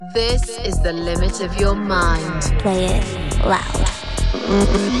This is the limit of your mind. Play it loud.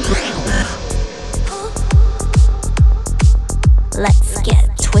 Let's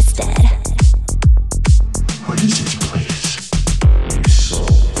get twisted. What is this place? Your soul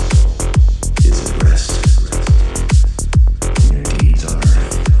is at rest. Your deeds on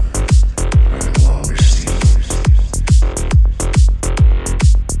earth are no longer seen.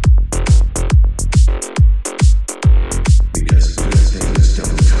 Because good things don't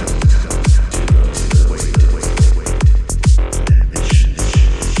come to those that wait. Ambition.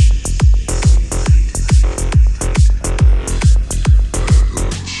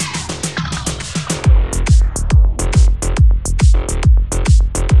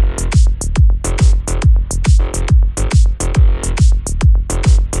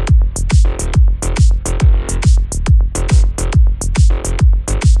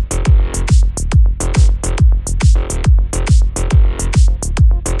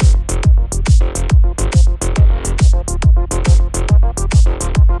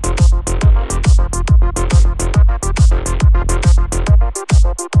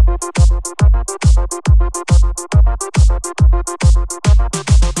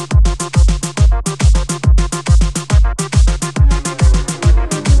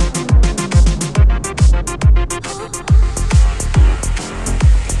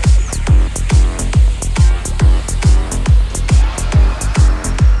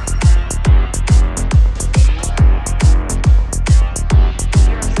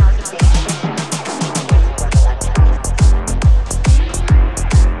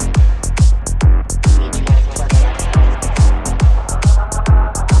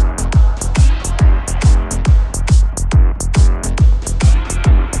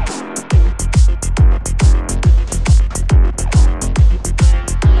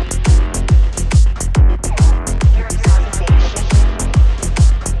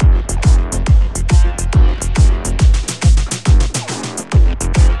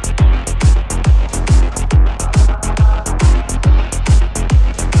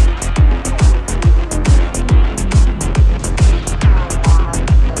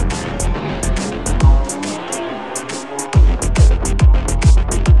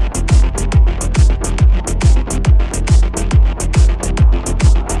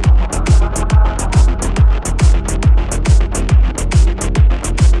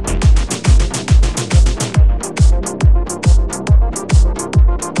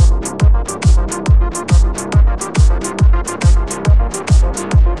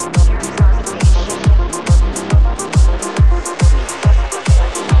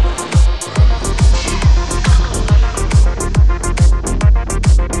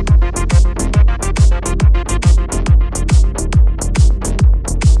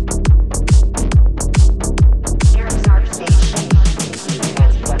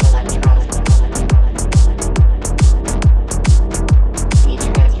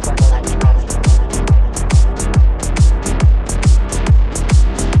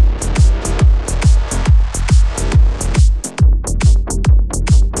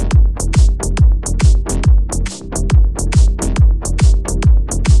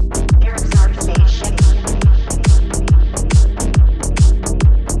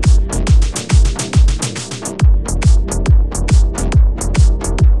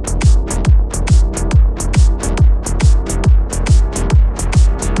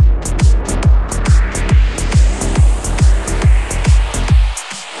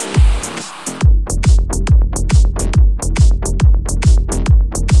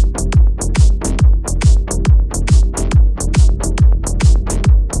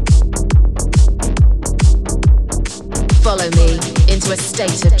 Follow me into a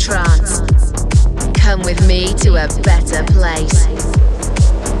state of trance. Come with me to a better place.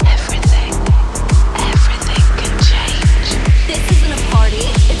 Everything can change. This isn't a party,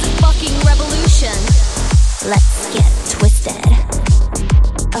 it's a fucking revolution. Let's get twisted.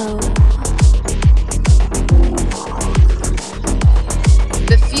 Oh.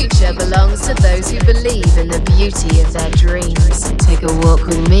 The future belongs to those who believe in the beauty of their dreams. Take a walk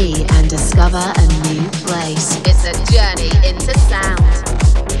with me and discover a new place. It's a journey into sound.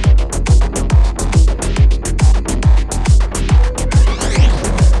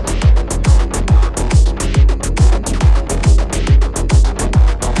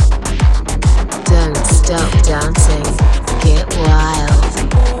 Don't stop dancing. Get wild.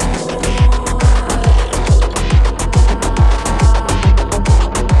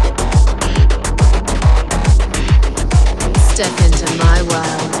 Step into my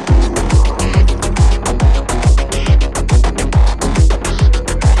world.